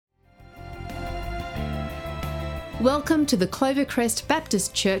Welcome to the Clovercrest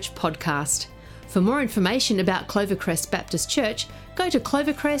Baptist Church podcast. For more information about Clovercrest Baptist Church, go to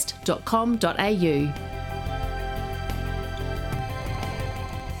clovercrest.com.au.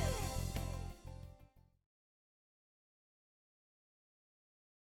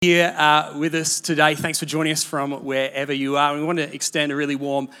 Here with us today. Thanks for joining us from wherever you are. We want to extend a really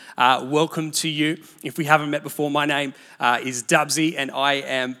warm welcome to you. If we haven't met before, my name is Dubsy and I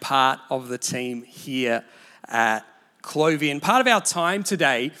am part of the team here at Clovey. And part of our time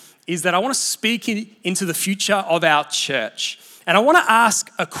today is that I want to speak into the future of our church. And I want to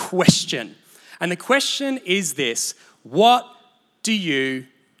ask a question. And the question is this: what do you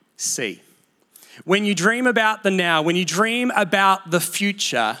see? When you dream about the now, when you dream about the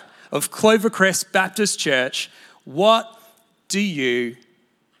future of Clovercrest Baptist Church, what do you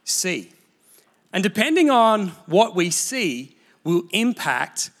see? And depending on what we see will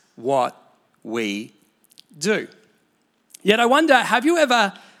impact what we do. Yet I wonder, have you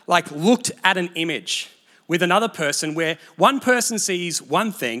ever looked at an image with another person where one person sees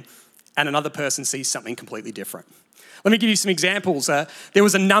one thing and another person sees something completely different? Let me give you some examples. There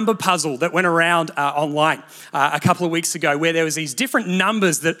was a number puzzle that went around online a couple of weeks ago where there was these different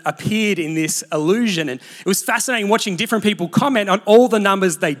numbers that appeared in this illusion. And it was fascinating watching different people comment on all the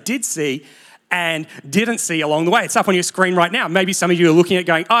numbers they did see and didn't see along the way. It's up on your screen right now. Maybe some of you are looking at it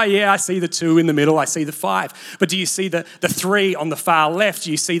going, oh yeah, I see the 2 in the middle, I see the 5. But do you see the 3 on the far left?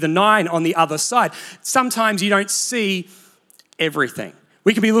 Do you see the 9 on the other side? Sometimes you don't see everything.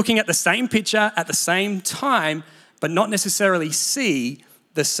 We could be looking at the same picture at the same time, but not necessarily see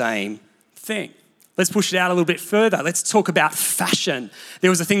the same thing. Let's push it out a little bit further. Let's talk about fashion. There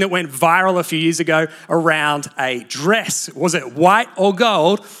was a thing that went viral a few years ago around a dress. Was it white or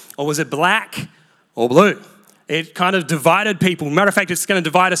gold, or was it black or blue? It kind of divided people. Matter of fact, it's going to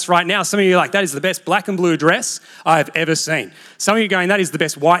divide us right now. Some of you are like, that is the best black and blue dress I've ever seen. Some of you are going, that is the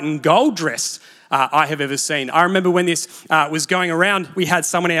best white and gold dress I have ever seen. I remember when this was going around, we had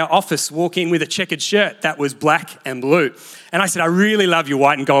someone in our office walk in with a checkered shirt that was black and blue. And I said, I really love your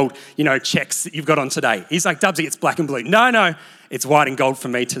white and gold, checks that you've got on today. He's like, Dubsy, it's black and blue. No, it's white and gold for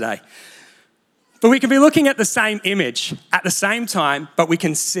me today. But we can be looking at the same image at the same time, but we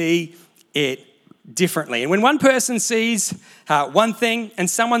can see it differently. And when one person sees one thing and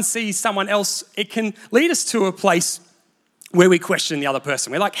someone sees someone else, it can lead us to a place where we question the other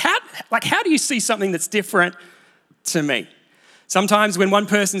person. We're like, how do you see something that's different to me? Sometimes when one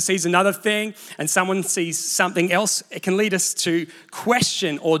person sees another thing and someone sees something else, it can lead us to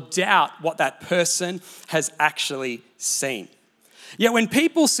question or doubt what that person has actually seen. Yet when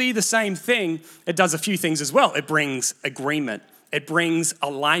people see the same thing, it does a few things as well. It brings agreement. It brings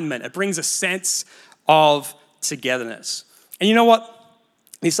alignment. It brings a sense of togetherness. And you know what?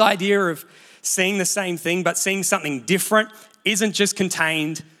 This idea of seeing the same thing but seeing something different isn't just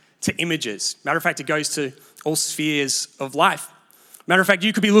contained to images. Matter of fact, it goes to all spheres of life. Matter of fact,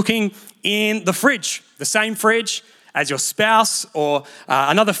 you could be looking in the fridge, the same fridge as your spouse or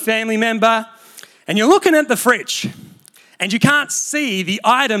another family member, and you're looking at the fridge and you can't see the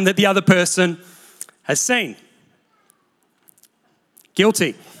item that the other person has seen.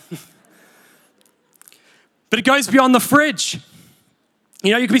 Guilty. But it goes beyond the fridge.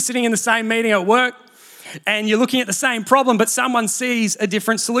 You could be sitting in the same meeting at work and you're looking at the same problem, but someone sees a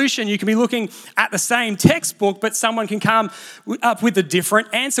different solution. You can be looking at the same textbook, but someone can come up with a different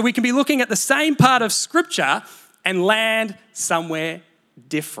answer. We can be looking at the same part of scripture and land somewhere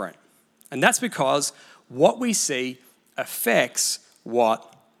different. And that's because what we see affects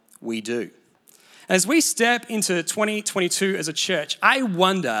what we do. As we step into 2022 as a church, I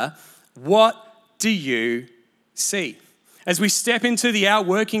wonder, what do you see? As we step into the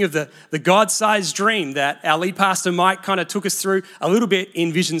outworking of the God-sized dream that our lead pastor Mike kind of took us through a little bit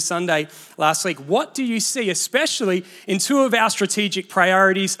in Vision Sunday last week, what do you see, especially in 2 of our strategic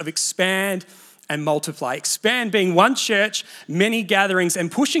priorities of expand and multiply? Expand being one church, many gatherings,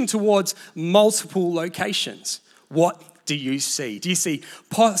 and pushing towards multiple locations. What do you see? Do you see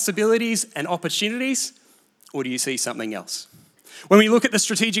possibilities and opportunities, or do you see something else? When we look at the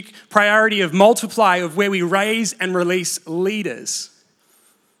strategic priority of multiply, of where we raise and release leaders,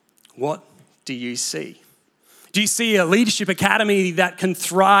 what do you see? Do you see a leadership academy that can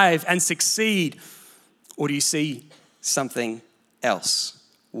thrive and succeed, or do you see something else?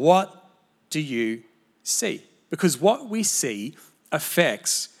 What do you see? Because what we see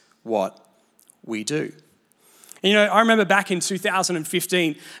affects what we do. And I remember back in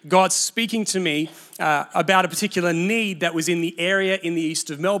 2015, God speaking to me about a particular need that was in the area in the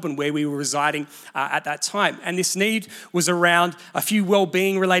east of Melbourne where we were residing at that time. And this need was around a few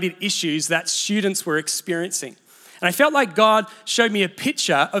well-being related issues that students were experiencing. And I felt like God showed me a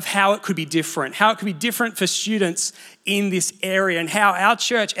picture of how it could be different for students in this area, and how our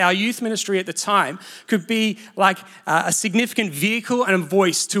church, our youth ministry at the time, could be like a significant vehicle and a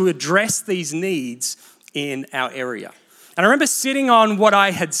voice to address these needs in our area. And I remember sitting on what I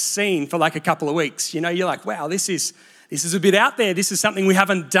had seen for like a couple of weeks. You know, you're like, wow, this is a bit out there. This is something we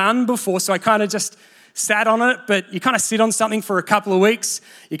haven't done before. So I kind of just sat on it, but you kind of sit on something for a couple of weeks.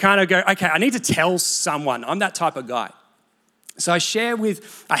 You kind of go, okay, I need to tell someone. I'm that type of guy. So I share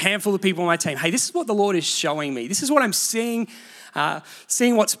with a handful of people on my team, hey, this is what the Lord is showing me. This is what I'm seeing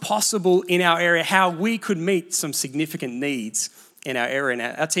what's possible in our area, how we could meet some significant needs in our area.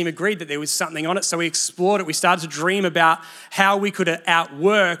 And our team agreed that there was something on it, so we explored it. We started to dream about how we could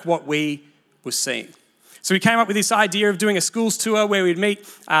outwork what we were seeing. So we came up with this idea of doing a schools tour where we'd meet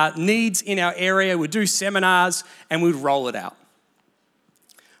needs in our area, we'd do seminars, and we'd roll it out.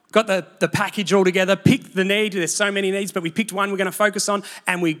 Got the package all together, picked the need. There's so many needs, but we picked one we're going to focus on,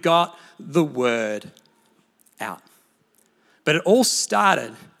 and we got the word out. But it all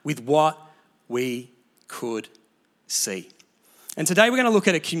started with what we could see. And today we're going to look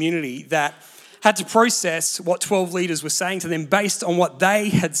at a community that had to process what 12 leaders were saying to them based on what they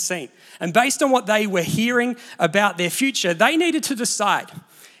had seen. And based on what they were hearing about their future, they needed to decide,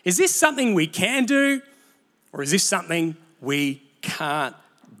 is this something we can do, or is this something we can't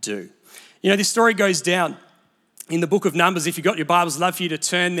do? You know, this story goes down in the book of Numbers. If you've got your Bibles, I'd love for you to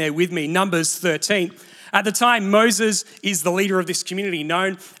turn there with me. Numbers 13. At the time, Moses is the leader of this community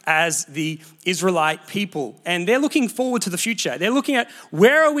known as the Israelite people. And they're looking forward to the future. They're looking at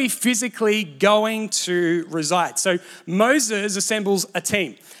where are we physically going to reside. So Moses assembles a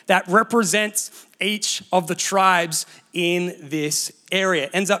team that represents each of the tribes in this area.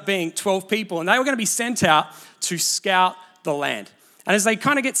 It ends up being 12 people. And they were going to be sent out to scout the land. And as they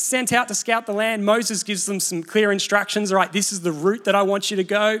kind of get sent out to scout the land, Moses gives them some clear instructions. All right, this is the route that I want you to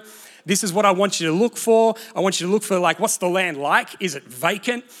go. This is what I want you to look for. I want you to look for, like, what's the land like? Is it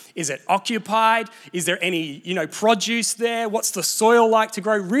vacant? Is it occupied? Is there any, produce there? What's the soil like to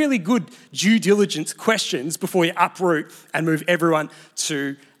grow? Really good due diligence questions before you uproot and move everyone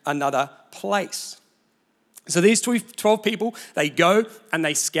to another place. So these 12 people, they go and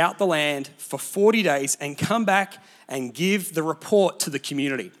they scout the land for 40 days and come back and give the report to the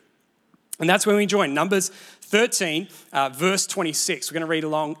community. And that's when we join. Numbers 13, verse 26. We're going to read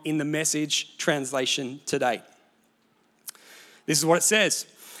along in the Message translation today. This is what it says.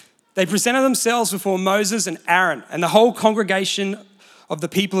 They presented themselves before Moses and Aaron and the whole congregation of the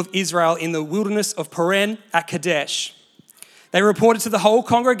people of Israel in the wilderness of Paran at Kadesh. They reported to the whole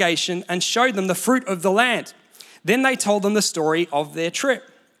congregation and showed them the fruit of the land. Then they told them the story of their trip.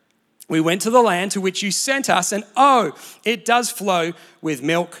 We went to the land to which you sent us, and oh, it does flow with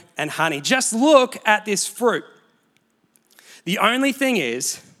milk and honey. Just look at this fruit. The only thing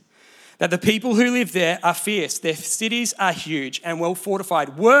is that the people who live there are fierce. Their cities are huge and well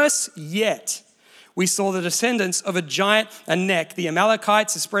fortified. Worse yet, we saw the descendants of a giant Anak. The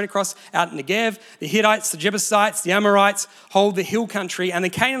Amalekites are spread across out in Negev. The Hittites, the Jebusites, the Amorites hold the hill country, and the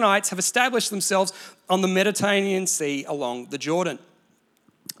Canaanites have established themselves on the Mediterranean Sea along the Jordan.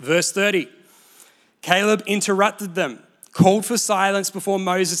 Verse 30, Caleb interrupted them, called for silence before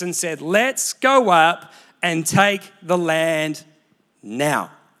Moses and said, let's go up and take the land now.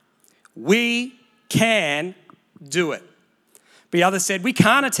 We can do it. But the others said, we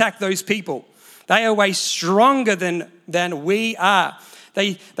can't attack those people. They are way stronger than we are.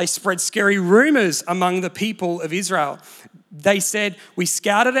 They spread scary rumors among the people of Israel. They said, we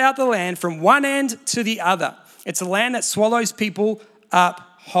scouted out the land from one end to the other. It's a land that swallows people up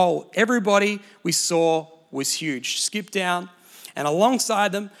whole. Everybody we saw was huge. Skip down, and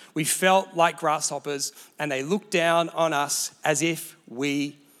alongside them, we felt like grasshoppers, and they looked down on us as if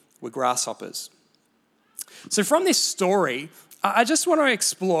we were grasshoppers. So from this story, I just want to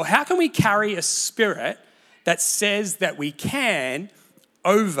explore, how can we carry a spirit that says that we can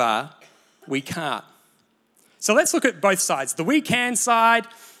over we can't? So let's look at both sides. The we can side,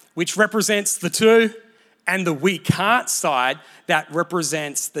 which represents the 2, and the we can't side that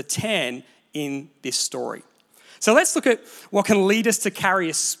represents the 10 in this story. So let's look at what can lead us to carry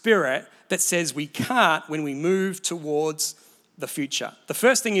a spirit that says we can't when we move towards the future. The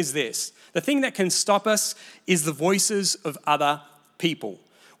first thing is this. The thing that can stop us is the voices of other people,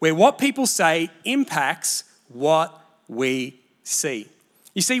 where what people say impacts what we see.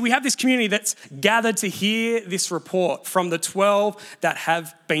 You see, we have this community that's gathered to hear this report from the 12 that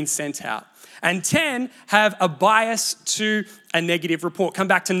have been sent out. And 10 have a bias to a negative report. Come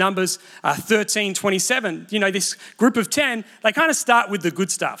back to Numbers 13:27. You know, this group of 10, they kind of start with the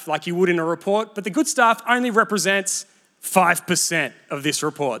good stuff, like you would in a report, but the good stuff only represents 5% of this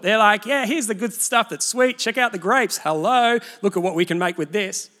report. They're like, yeah, here's the good stuff that's sweet. Check out the grapes. Hello, look at what we can make with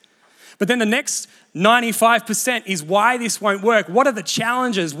this. But then the next 95% is why this won't work. What are the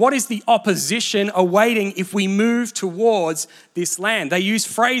challenges? What is the opposition awaiting if we move towards this land? They use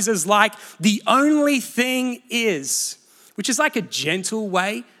phrases like, the only thing is, which is like a gentle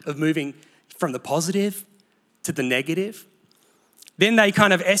way of moving from the positive to the negative. Then they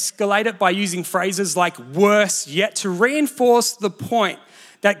kind of escalate it by using phrases like worse yet to reinforce the point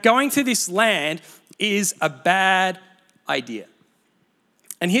that going to this land is a bad idea.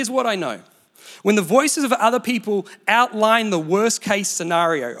 And here's what I know. When the voices of other people outline the worst case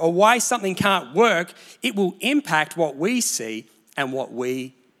scenario or why something can't work, it will impact what we see and what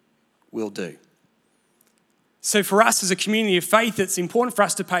we will do. So for us as a community of faith, it's important for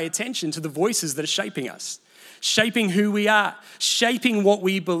us to pay attention to the voices that are shaping us, shaping who we are, shaping what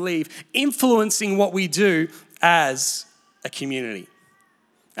we believe, influencing what we do as a community.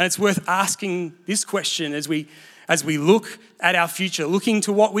 And it's worth asking this question as we look at our future, looking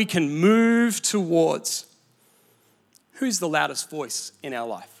to what we can move towards. Who's the loudest voice in our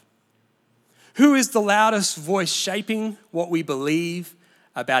life? Who is the loudest voice shaping what we believe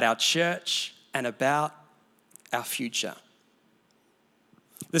about our church and about our future?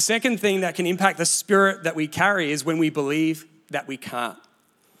 The second thing that can impact the spirit that we carry is when we believe that we can't.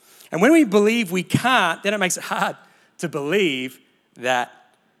 And when we believe we can't, then it makes it hard to believe that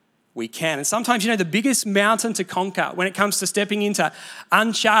we can. And sometimes, the biggest mountain to conquer when it comes to stepping into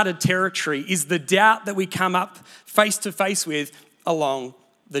uncharted territory is the doubt that we come up face to face with along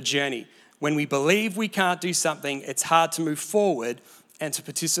the journey. When we believe we can't do something, it's hard to move forward and to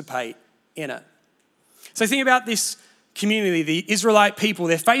participate in it. So think about this community, the Israelite people.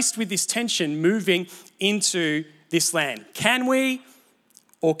 They're faced with this tension moving into this land. Can we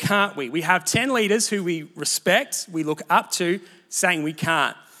or can't we? We have 10 leaders who we respect, we look up to, saying we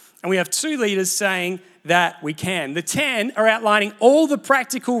can't. And we have 2 leaders saying that we can. The 10 are outlining all the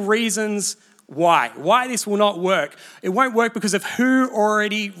practical reasons why this will not work. It won't work because of who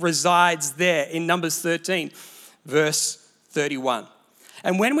already resides there in Numbers 13, verse 31.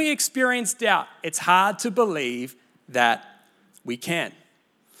 And when we experience doubt, it's hard to believe that we can.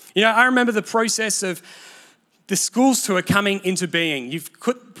 I remember the process of the schools tour coming into being. You've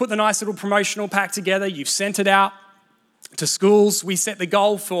put the nice little promotional pack together, you've sent it out to schools. We set the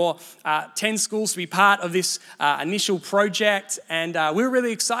goal for 10 schools to be part of this initial project, and we were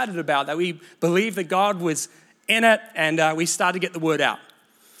really excited about that. We believed that God was in it, and we started to get the word out.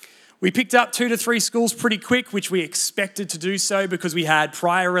 We picked up 2 to 3 schools pretty quick, which we expected to do so because we had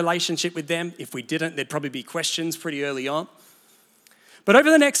prior relationship with them. If we didn't, there'd probably be questions pretty early on. But over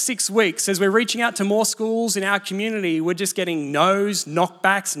the next 6 weeks, as we're reaching out to more schools in our community, we're just getting no's,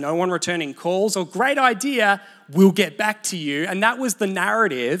 knockbacks, no one returning calls, or great idea, we'll get back to you. And that was the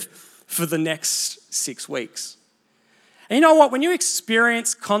narrative for the next 6 weeks. And you know what? When you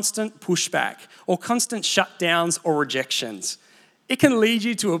experience constant pushback or constant shutdowns or rejections, it can lead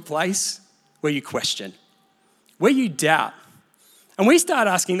you to a place where you question, where you doubt. And we start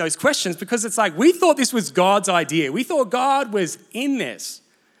asking those questions because it's like, we thought this was God's idea. We thought God was in this.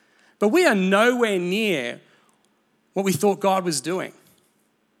 But we are nowhere near what we thought God was doing.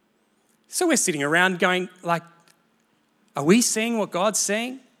 So we're sitting around going like, are we seeing what God's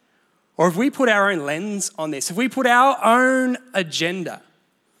seeing? Or have we put our own lens on this? Have we put our own agenda?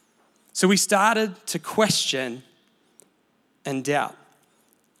 So we started to question and doubt.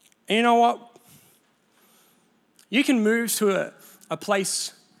 And you know what? You can move to a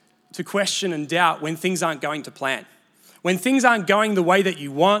place to question and doubt when things aren't going to plan. When things aren't going the way that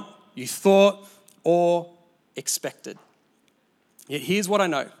you want, you thought, or expected. Yet here's what I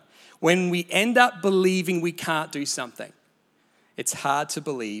know. When we end up believing we can't do something, it's hard to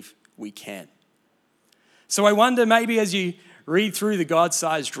believe we can. So I wonder, maybe as you read through the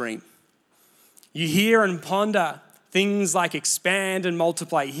God-sized dream, you hear and ponder things like expand and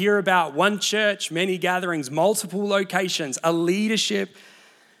multiply. You hear about one church, many gatherings, multiple locations, a leadership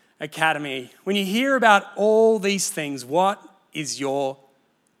academy. When you hear about all these things, what is your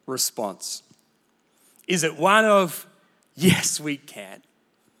response? Is it one of, yes, we can?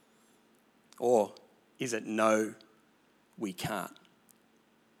 Or is it no, we can't?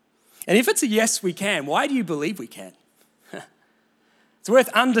 And if it's a yes, we can, why do you believe we can? It's worth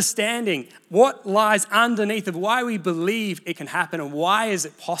understanding what lies underneath of why we believe it can happen and why is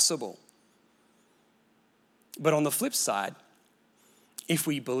it possible. But on the flip side, if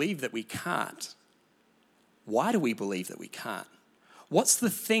we believe that we can't, why do we believe that we can't? What's the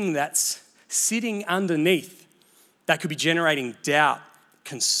thing that's sitting underneath that could be generating doubt,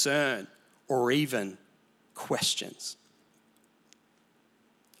 concern, or even questions?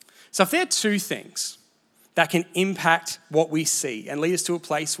 So if there are two things that can impact what we see and lead us to a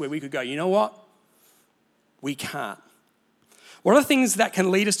place where we could go, you know what? We can't. What are the things that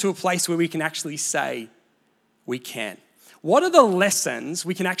can lead us to a place where we can actually say we can? What are the lessons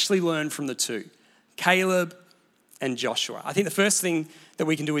we can actually learn from the two, Caleb and Joshua? I think the first thing that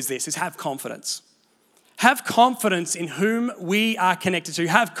we can do is this, is have confidence. Have confidence in whom we are connected to.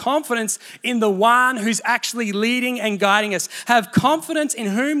 Have confidence in the one who's actually leading and guiding us. Have confidence in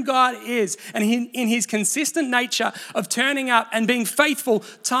whom God is and in his consistent nature of turning up and being faithful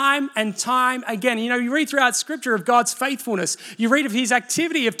time and time again. You know, you read throughout Scripture of God's faithfulness. You read of his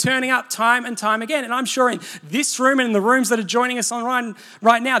activity of turning up time and time again. And I'm sure in this room and in the rooms that are joining us online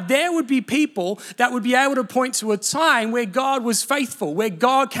right now, there would be people that would be able to point to a time where God was faithful, where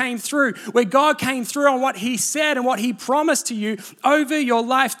God came through on what he said and what he promised to you over your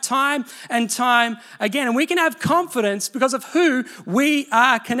life time and time again. And we can have confidence because of who we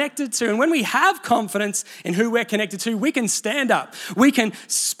are connected to. And when we have confidence in who we're connected to, we can stand up. We can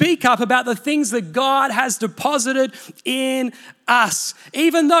speak up about the things that God has deposited in us.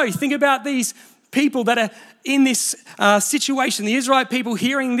 Even though, think about these people that are in this situation, the Israelite people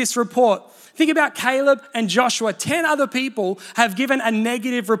hearing this report. Think about Caleb and Joshua. 10 other people have given a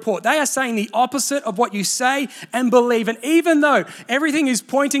negative report. They are saying the opposite of what you say and believe. And even though everything is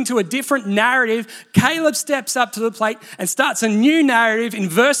pointing to a different narrative, Caleb steps up to the plate and starts a new narrative in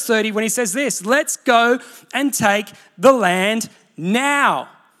verse 30 when he says this, let's go and take the land now.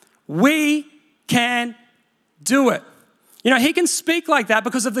 We can do it. You know, he can speak like that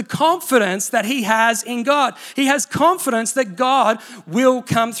because of the confidence that he has in God. He has confidence that God will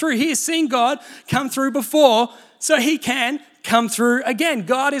come through. He has seen God come through before, so he can come through again.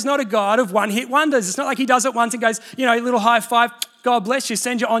 God is not a God of one-hit wonders. It's not like he does it once and goes, you know, a little high five, God bless you,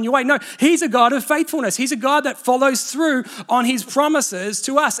 send you on your way. No, he's a God of faithfulness. He's a God that follows through on his promises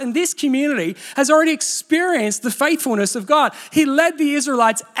to us. And this community has already experienced the faithfulness of God. He led the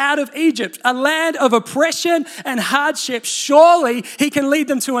Israelites out of Egypt, a land of oppression and hardship. Surely he can lead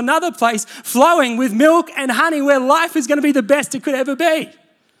them to another place flowing with milk and honey where life is going to be the best it could ever be.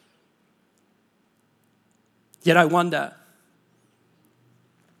 Yet I wonder,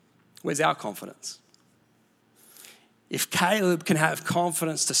 where's our confidence? If Caleb can have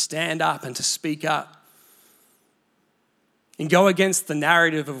confidence to stand up and to speak up and go against the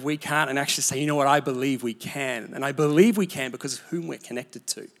narrative of we can't and actually say, you know what, I believe we can. And I believe we can because of whom we're connected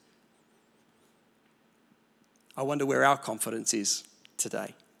to. I wonder where our confidence is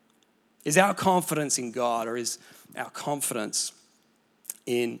today. Is our confidence in God or is our confidence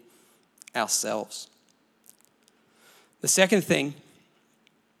in ourselves? The second thing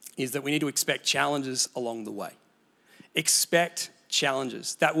is that we need to expect challenges along the way. Expect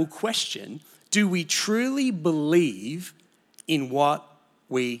challenges that will question, do we truly believe in what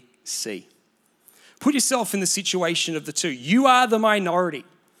we see? Put yourself in the situation of the two. You are the minority.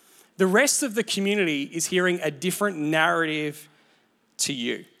 The rest of the community is hearing a different narrative to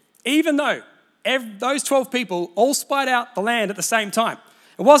you. Even though those 12 people all spied out the land at the same time.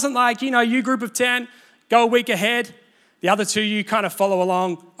 It wasn't like, you know, you group of 10, go a week ahead. The other two, you kind of follow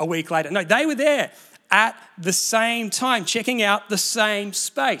along a week later. No, they were there at the same time, checking out the same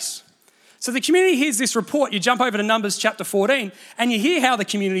space. So the community hears this report. You jump over to Numbers chapter 14 and you hear how the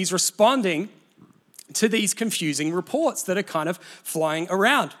community is responding to these confusing reports that are kind of flying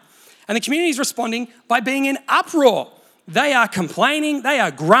around. And the community is responding by being in uproar. They are complaining, they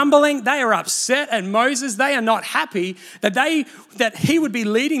are grumbling, they are upset at Moses. They are not happy that he would be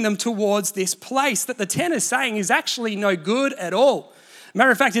leading them towards this place that the 10 is saying is actually no good at all.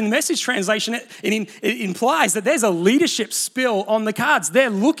 Matter of fact, in the Message translation, it implies that there's a leadership spill on the cards. They're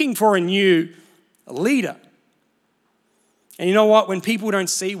looking for a new leader. And you know what? When people don't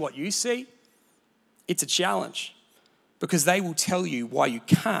see what you see, it's a challenge because they will tell you why you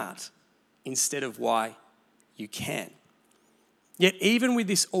can't instead of why you can. Yet even with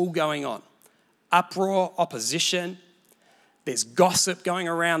this all going on, uproar, opposition, there's gossip going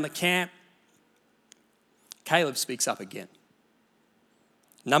around the camp, Caleb speaks up again.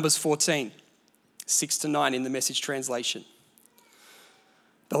 Numbers 14, 6-9 in the Message translation.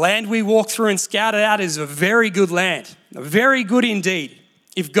 The land we walked through and scouted out is a very good land, very good indeed.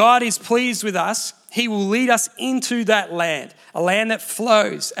 If God is pleased with us, he will lead us into that land, a land that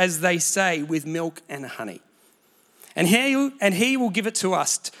flows, as they say, with milk and honey. And he will give it to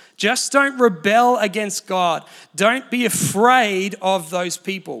us. Just don't rebel against God. Don't be afraid of those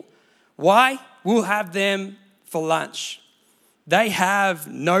people. Why? We'll have them for lunch. They have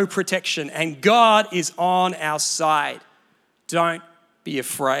no protection, and God is on our side. Don't be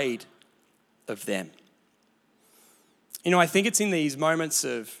afraid of them. You know, I think it's in these moments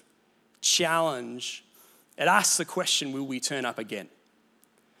of challenge, it asks the question, will we turn up again?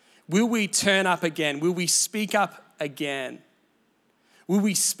 Will we turn up again? Will we speak up again? Will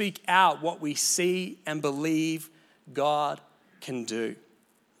we speak out what we see and believe God can do?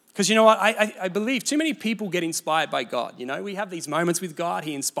 Because you know what, I believe too many people get inspired by God. You know, we have these moments with God.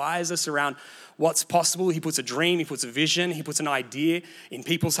 He inspires us around what's possible. He puts a dream, he puts a vision, he puts an idea in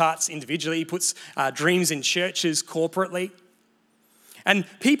people's hearts individually. He puts dreams in churches corporately. And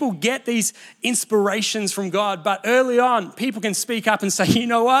people get these inspirations from God, but early on, people can speak up and say, you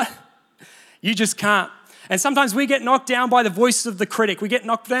know what, you just can't. And sometimes we get knocked down by the voice of the critic. We get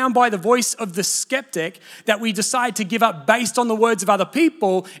knocked down by the voice of the skeptic that we decide to give up based on the words of other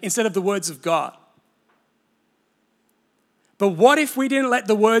people instead of the words of God. But what if we didn't let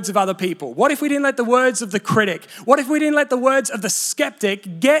the words of other people? What if we didn't let the words of the critic? What if we didn't let the words of the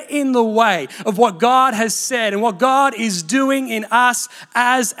skeptic get in the way of what God has said and what God is doing in us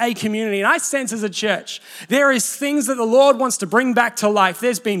as a community? And I sense as a church, there is things that the Lord wants to bring back to life.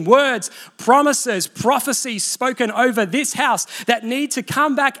 There's been words, promises, prophecies spoken over this house that need to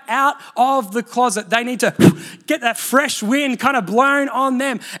come back out of the closet. They need to get that fresh wind kind of blown on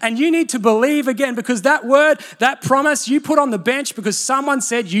them. And you need to believe again, because that word, that promise you put on the bench because someone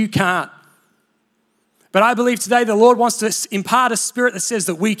said you can't. But I believe today the Lord wants to impart a spirit that says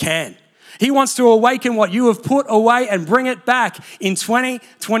that we can. He wants to awaken what you have put away and bring it back in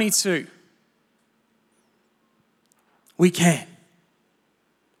 2022. We can.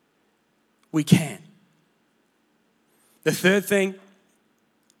 We can. The third thing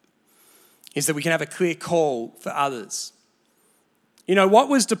is that we can have a clear call for others. You know, what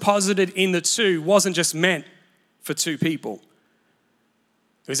was deposited in the two wasn't just meant for two people.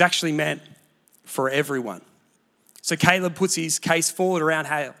 It was actually meant for everyone. So Caleb puts his case forward around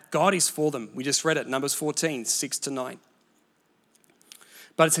how God is for them. We just read it, Numbers 14, 6-9.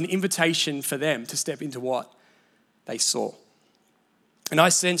 But it's an invitation for them to step into what they saw. And I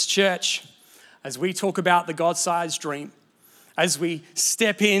sense, church, as we talk about the God-sized dream, as we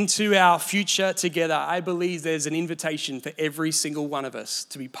step into our future together, I believe there's an invitation for every single one of us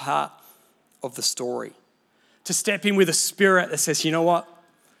to be part of the story. To step in with a spirit that says, you know what?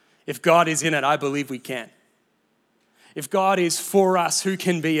 If God is in it, I believe we can. If God is for us, who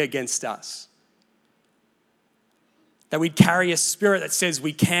can be against us? That we'd carry a spirit that says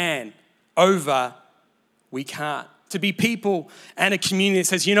we can over we can't. To be people and a community that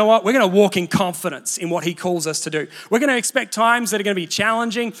says, you know what, we're going to walk in confidence in what he calls us to do. We're going to expect times that are going to be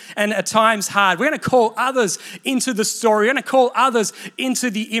challenging and at times hard. We're going to call others into the story. We're going to call others into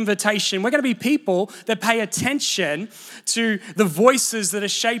the invitation. We're going to be people that pay attention to the voices that are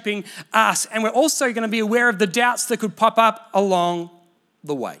shaping us. And we're also going to be aware of the doubts that could pop up along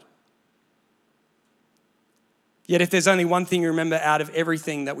the way. Yet if there's only one thing you remember out of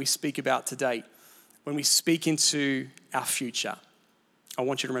everything that we speak about today, when we speak into our future, I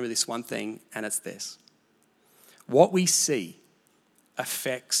want you to remember this one thing, and it's this. What we see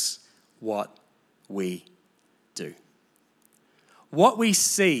affects what we do. What we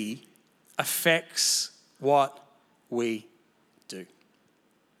see affects what we do.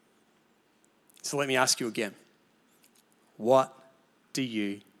 So let me ask you again. What do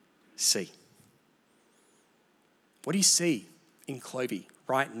you see? What do you see in Clovey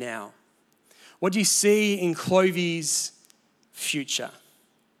right now? What do you see in Clovey's future?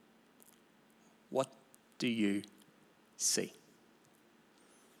 What do you see?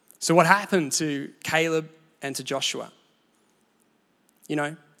 So what happened to Caleb and to Joshua? You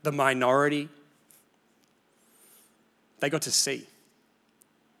know, the minority, they got to see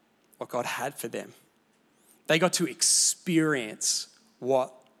what God had for them. They got to experience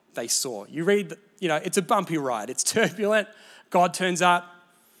what they saw. You read, it's a bumpy ride. It's turbulent. God turns up.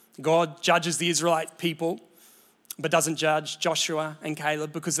 God judges the Israelite people, but doesn't judge Joshua and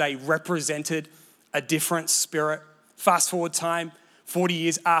Caleb because they represented a different spirit. Fast forward time, 40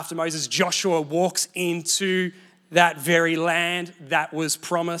 years after Moses, Joshua walks into that very land that was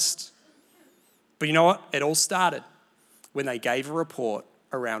promised. But you know what? It all started when they gave a report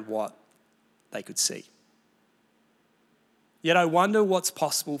around what they could see. Yet I wonder what's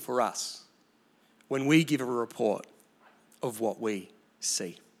possible for us when we give a report of what we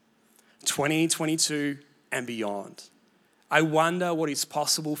see? 2022 and beyond. I wonder what is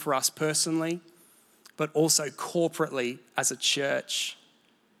possible for us personally, but also corporately as a church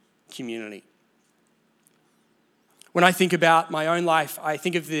community. When I think about my own life, I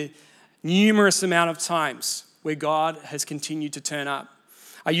think of the numerous amount of times where God has continued to turn up.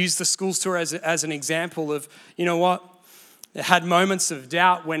 I use the schools tour as an example of, you know what, it had moments of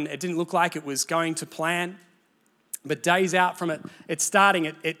doubt when it didn't look like it was going to plan. But days out from it starting,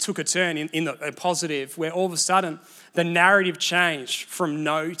 it took a turn in a positive, where all of a sudden the narrative changed from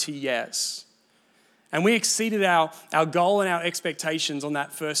no to yes. And we exceeded our goal and our expectations on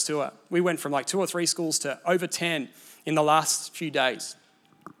that first tour. We went from like 2 or 3 schools to over 10 in the last few days.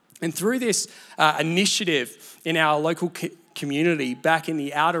 And through this initiative in our local community back in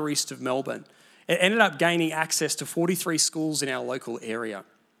the outer east of Melbourne, it ended up gaining access to 43 schools in our local area,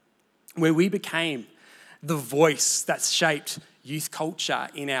 where we became the voice that shaped youth culture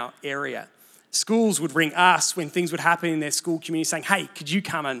in our area. Schools would ring us when things would happen in their school community saying, hey, could you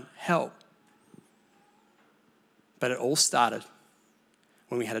come and help? But it all started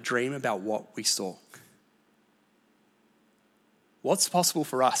when we had a dream about what we saw. What's possible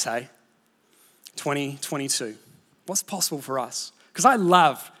for us, hey? 2022. What's possible for us? Because I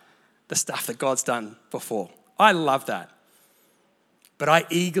love the stuff that God's done before. I love that. But I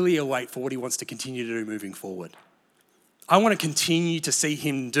eagerly await for what he wants to continue to do moving forward. I want to continue to see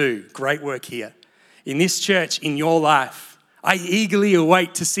him do great work here in this church, in your life. I eagerly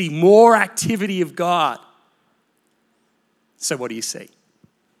await to see more activity of God. So what do you see?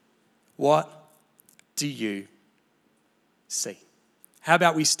 What do you see? How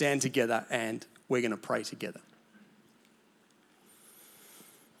about we stand together and we're going to pray together?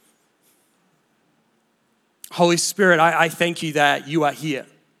 Holy Spirit, I thank you that you are here.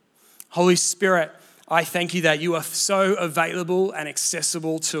 Holy Spirit, I thank you that you are so available and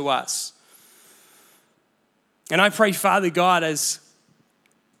accessible to us. And I pray, Father God, as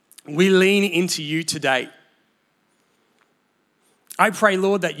we lean into you today, I pray,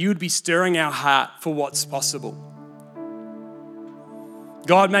 Lord, that you would be stirring our heart for what's possible.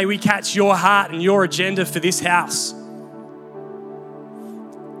 God, may we catch your heart and your agenda for this house,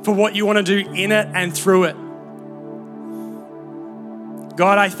 for what you want to do in it and through it.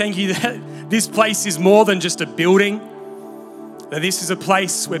 God, I thank you that this place is more than just a building, that this is a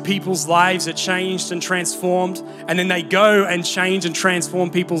place where people's lives are changed and transformed, and then they go and change and transform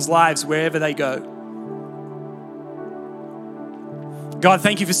people's lives wherever they go. God,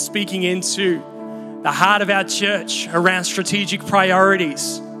 thank you for speaking into the heart of our church around strategic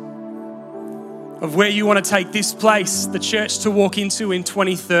priorities of where you want to take this place, the church, to walk into in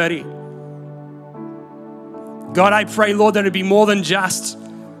 2030. God, I pray, Lord, that it'd be more than just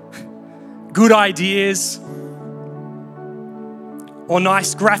good ideas or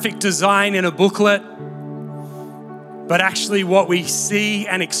nice graphic design in a booklet, but actually what we see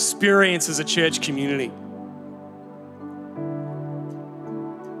and experience as a church community.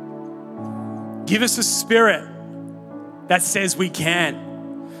 Give us a spirit that says we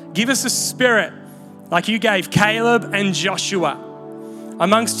can. Give us a spirit like you gave Caleb and Joshua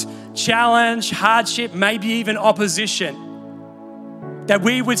amongst challenge, hardship, maybe even opposition, that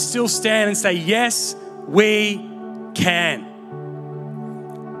we would still stand and say, yes, we can.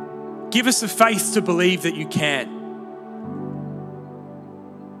 Give us the faith to believe that you can.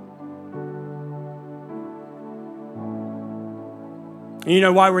 And you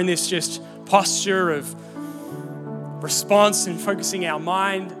know why we're in this just posture of response and focusing our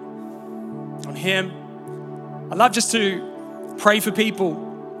mind on him? I'd love just to pray for people.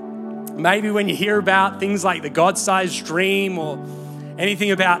 Maybe when you hear about things like the God-sized dream or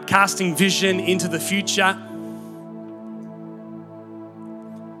anything about casting vision into the future,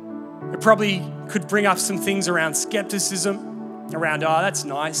 it probably could bring up some things around skepticism, around, oh, that's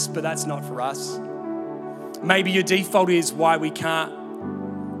nice, but that's not for us. Maybe your default is why we can't.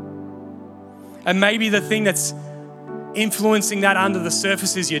 And maybe the thing that's influencing that under the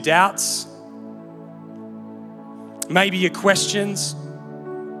surface is your doubts, maybe your questions.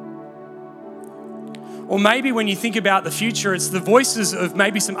 Or maybe when you think about the future, it's the voices of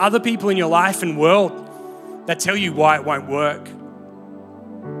maybe some other people in your life and world that tell you why it won't work.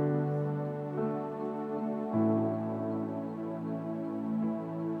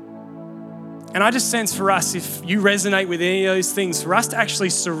 And I just sense for us, if you resonate with any of those things, for us to actually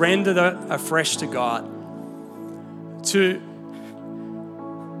surrender afresh to God, to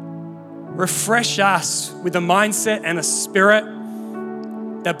refresh us with a mindset and a spirit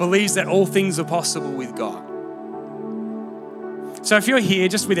that believes that all things are possible with God. So if you're here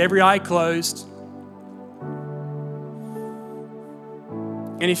just with every eye closed,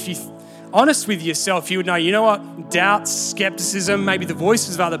 And if you're honest with yourself, you would know, you know what? Doubts, skepticism, maybe the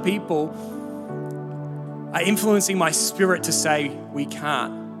voices of other people are influencing my spirit to say, we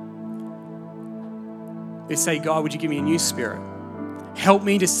can't. They say, God, would you give me a new spirit? Help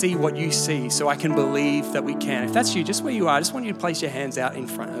me to see what you see so I can believe that we can. If that's you, just where you are, I just want you to place your hands out in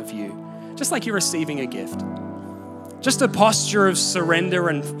front of you, just like you're receiving a gift. Just a posture of surrender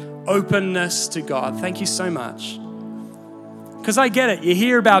and openness to God. Thank you so much. Because I get it. You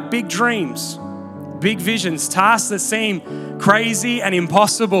hear about big dreams, big visions, tasks that seem crazy and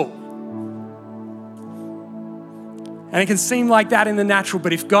impossible. And it can seem like that in the natural,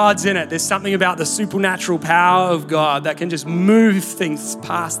 but if God's in it, there's something about the supernatural power of God that can just move things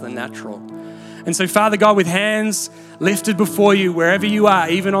past the natural. And so, Father God, with hands lifted before you, wherever you are,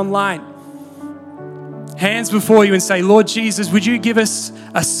 even online, hands before you and say, Lord Jesus, would you give us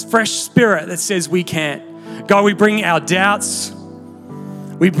a fresh spirit that says we can? God, we bring our doubts.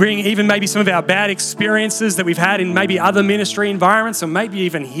 We bring even maybe some of our bad experiences that we've had in maybe other ministry environments or maybe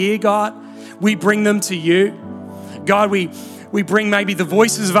even here, God. We bring them to you. God, we bring maybe the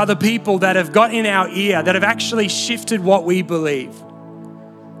voices of other people that have got in our ear, that have actually shifted what we believe.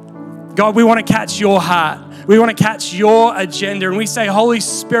 God, we want to catch your heart. We want to catch your agenda. And we say, Holy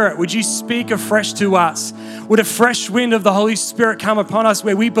Spirit, would you speak afresh to us? Would a fresh wind of the Holy Spirit come upon us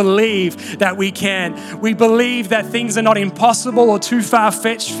where we believe that we can? We believe that things are not impossible or too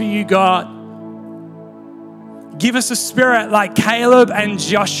far-fetched for you, God. Give us a spirit like Caleb and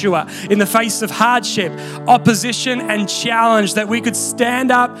Joshua in the face of hardship, opposition, and challenge, that we could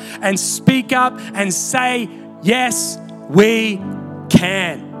stand up and speak up and say, yes, we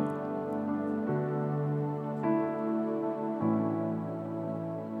can.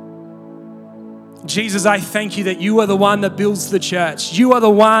 Jesus, I thank you that you are the one that builds the church. You are the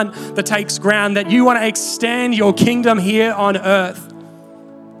one that takes ground, that you want to extend your kingdom here on earth.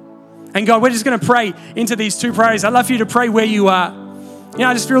 And God, we're just going to pray into these two prayers. I'd love for you to pray where you are. You know,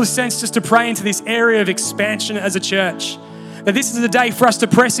 I just feel a sense just to pray into this area of expansion as a church. That this is a day for us to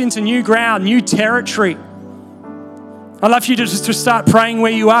press into new ground, new territory. I'd love for you to just to start praying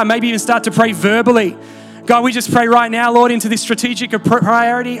where you are. Maybe even start to pray verbally. God, we just pray right now, Lord, into this strategic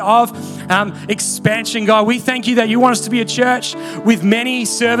priority of expansion. God, we thank you that you want us to be a church with many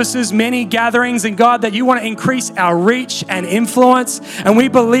services, many gatherings, and God, that you want to increase our reach and influence. And we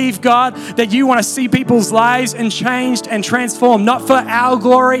believe, God, that you want to see people's lives and changed and transformed, not for our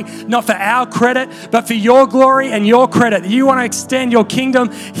glory, not for our credit, but for your glory and your credit. You want to extend your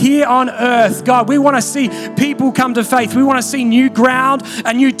kingdom here on earth. God, we want to see people come to faith. We want to see new ground,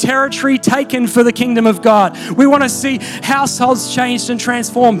 a new territory taken for the kingdom of God. We want to see households changed and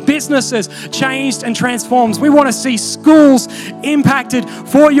transformed, businesses changed and transformed. We want to see schools impacted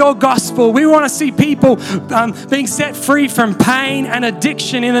for your gospel. We want to see people being set free from pain and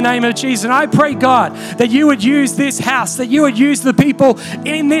addiction in the name of Jesus. And I pray, God, that you would use this house, that you would use the people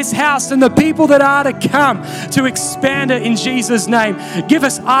in this house and the people that are to come to expand it in Jesus' name. Give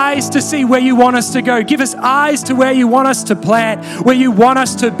us eyes to see where you want us to go. Give us eyes to where you want us to plant, where you want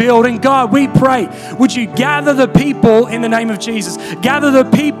us to build. And God, we pray, would you gather the people in the name of Jesus? Gather the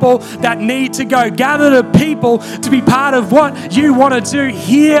people that need to go. Gather the people to be part of what you want to do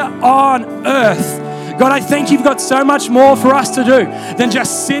here on earth. God, I think you've got so much more for us to do than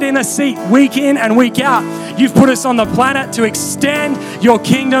just sit in a seat week in and week out. You've put us on the planet to extend your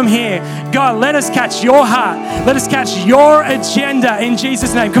kingdom here. God, let us catch your heart. Let us catch your agenda in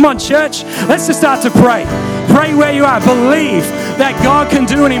Jesus' name. Come on, church. Let's just start to pray. Pray where you are. Believe that God can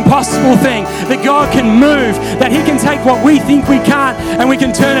do an impossible thing, that God can move, that he can take what we think we can't and we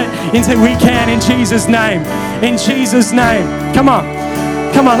can turn it into we can in Jesus' name. In Jesus' name. Come on.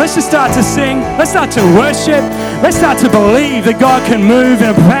 Come on, let's just start to sing. Let's start to worship. Let's start to believe that God can move in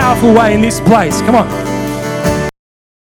a powerful way in this place. Come on.